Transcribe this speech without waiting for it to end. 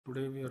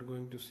Today we are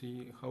going to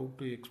see how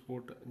to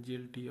export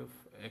gLTF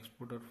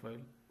exporter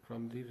file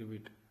from the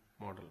Revit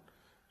model.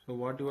 So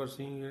what you are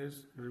seeing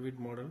is Revit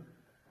model.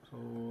 So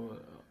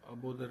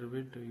above the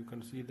Revit you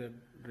can see that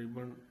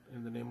ribbon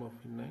in the name of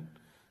inline.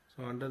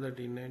 So under that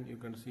inline you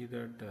can see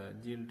that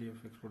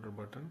gLTF exporter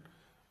button.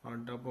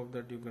 On top of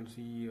that you can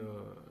see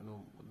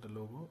the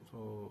logo.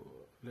 So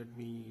let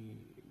me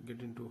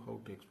get into how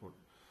to export.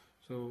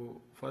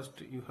 So first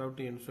you have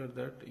to ensure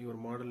that your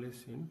model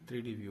is in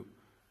 3D view,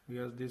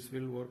 because this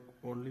will work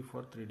only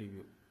for 3D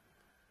view.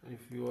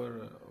 If you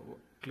are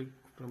click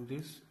from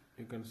this,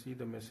 you can see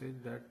the message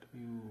that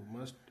you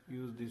must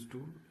use this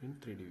tool in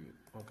 3D view.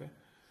 Okay,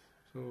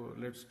 so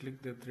let's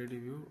click the 3D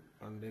view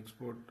and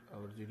export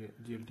our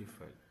gLTF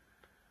file.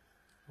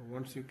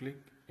 Once you click,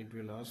 it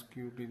will ask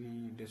you to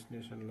the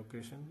destination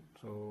location,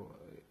 so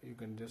you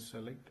can just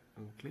select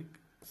and click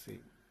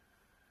save.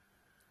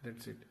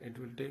 That's it. It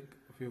will take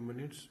a few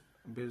minutes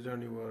based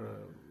on your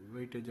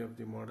weightage of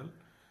the model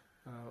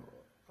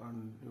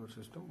on your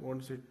system.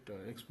 Once it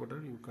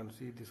exported, you can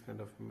see this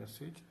kind of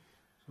message.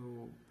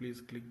 So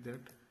please click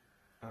that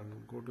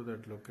and go to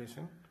that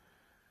location.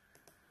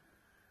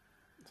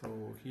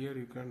 So here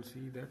you can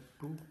see that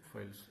two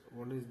files.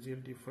 One is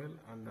gLTF file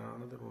and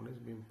another one is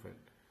BIM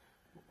file.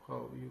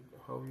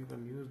 How you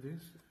can use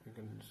this? You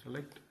can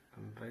select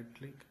and right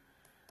click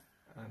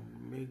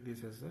and make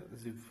this as a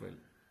zip file.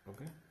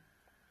 Okay.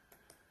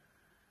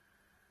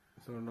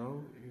 So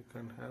now you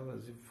can have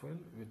a zip file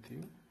with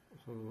you.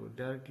 So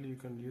directly you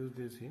can use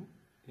this in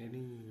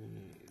any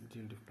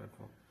gLTF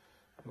platform.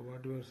 So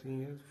what you are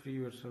seeing is free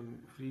version,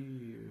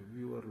 free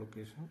viewer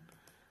location.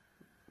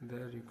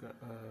 There you can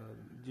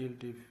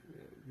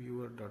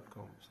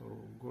gLTFviewer.com. So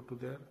go to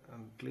there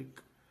and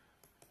click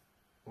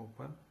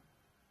open.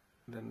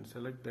 Then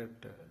select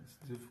that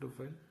zip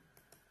file.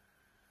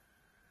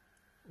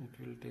 It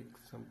will take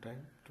some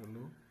time to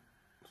load.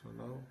 So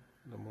now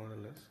the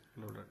model is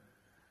loaded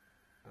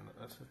and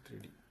as a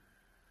 3D.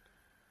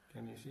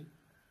 Can you see?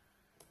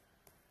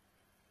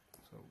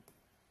 So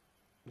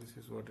this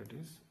is what it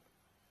is.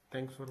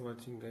 Thanks for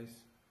watching, guys.